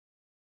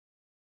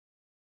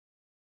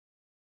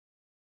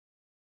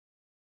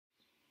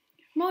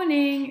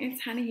Morning,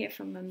 it's Hannah here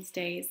from Mum's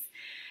Days.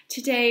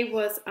 Today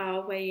was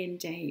our weigh-in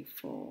day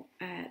for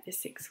the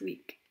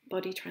 6-week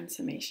body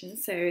transformation.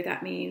 So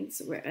that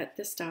means we're at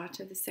the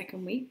start of the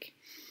second week.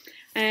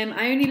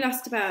 I only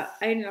lost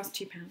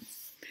 2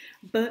 pounds,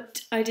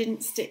 but I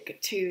didn't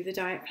stick to the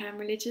diet plan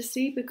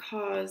religiously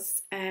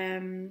because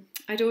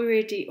I'd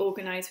already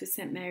organised with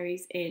St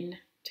Mary's Inn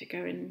to go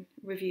and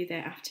review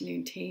their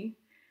afternoon tea.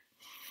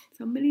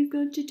 Somebody's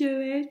got to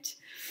do it.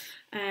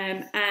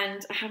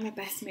 And I had my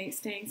best mate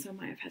staying, so I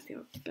might have had the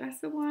odd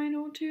glass of wine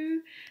or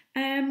two.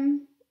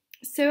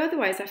 So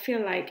otherwise, I feel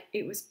like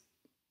it was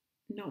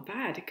not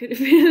bad. It could have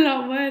been a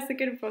lot worse. I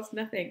could have lost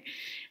nothing.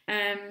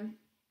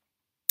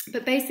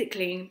 But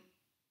basically,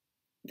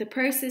 the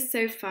process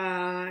so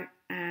far,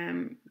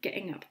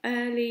 getting up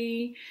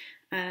early,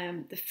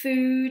 the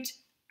food,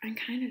 I'm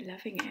kind of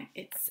loving it.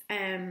 It's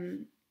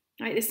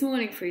like this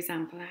morning, for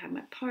example, I had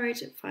my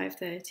porridge at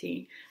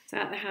 5:30. So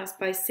out the house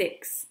by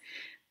 6.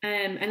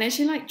 And as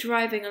you're like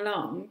driving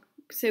along,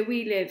 so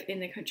we live in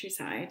the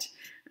countryside,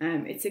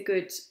 it's a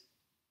good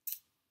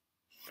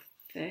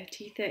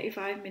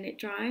 35 minute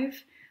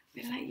drive.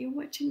 But like you're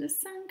watching the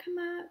sun come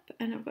up,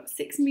 and I've got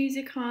 6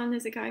 music on.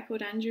 There's a guy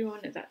called Andrew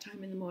on at that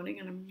time in the morning,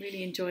 and I'm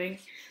really enjoying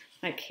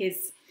like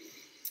his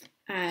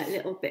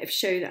little bit of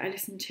show that I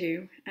listen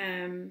to.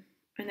 And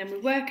then we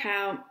work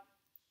out,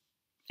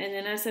 and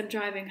then as I'm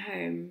driving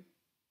home,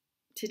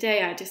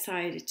 today I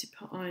decided to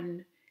put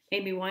on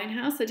Amy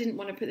Winehouse. I didn't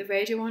want to put the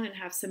radio on and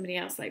have somebody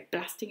else like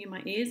blasting in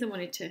my ears. I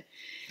wanted to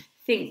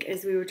think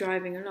as we were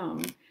driving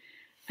along.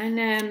 And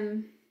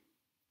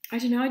I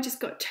don't know, I just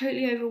got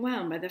totally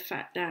overwhelmed by the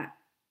fact that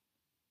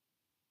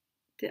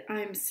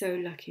I'm so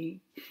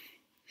lucky.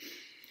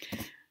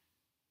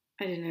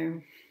 I don't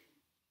know.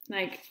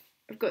 Like,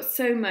 I've got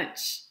so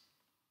much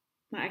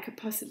that I could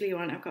possibly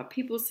want. I've got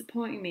people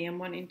supporting me and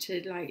wanting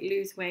to like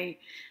lose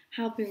weight,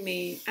 helping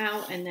me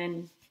out, and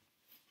then,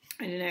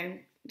 I don't know,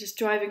 just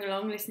driving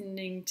along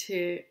listening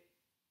to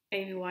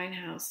Amy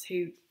Winehouse,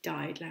 who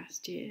died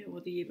last year or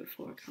the year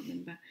before, I can't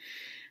remember.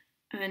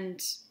 And,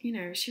 you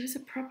know, she was a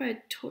proper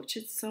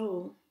tortured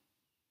soul.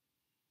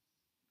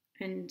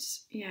 And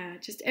yeah,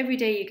 just every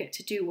day you get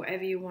to do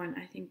whatever you want.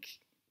 I think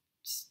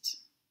just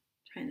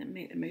trying to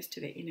make the most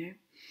of it, you know.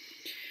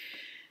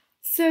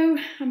 So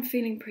I'm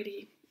feeling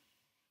pretty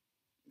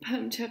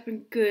pumped up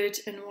and good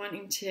and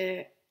wanting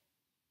to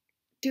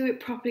do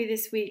it properly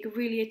this week,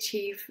 really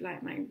achieve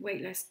like my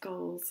weight loss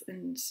goals,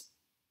 and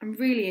I'm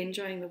really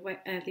enjoying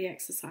the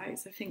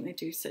exercise. I think they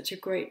do such a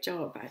great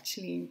job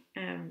actually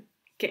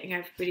getting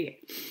everybody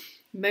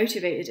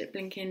motivated at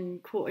blinking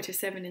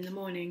 6:45 in the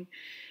morning.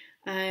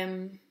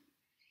 I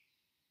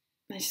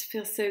just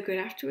feel so good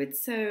afterwards,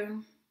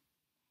 so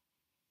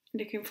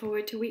looking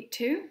forward to week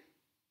 2.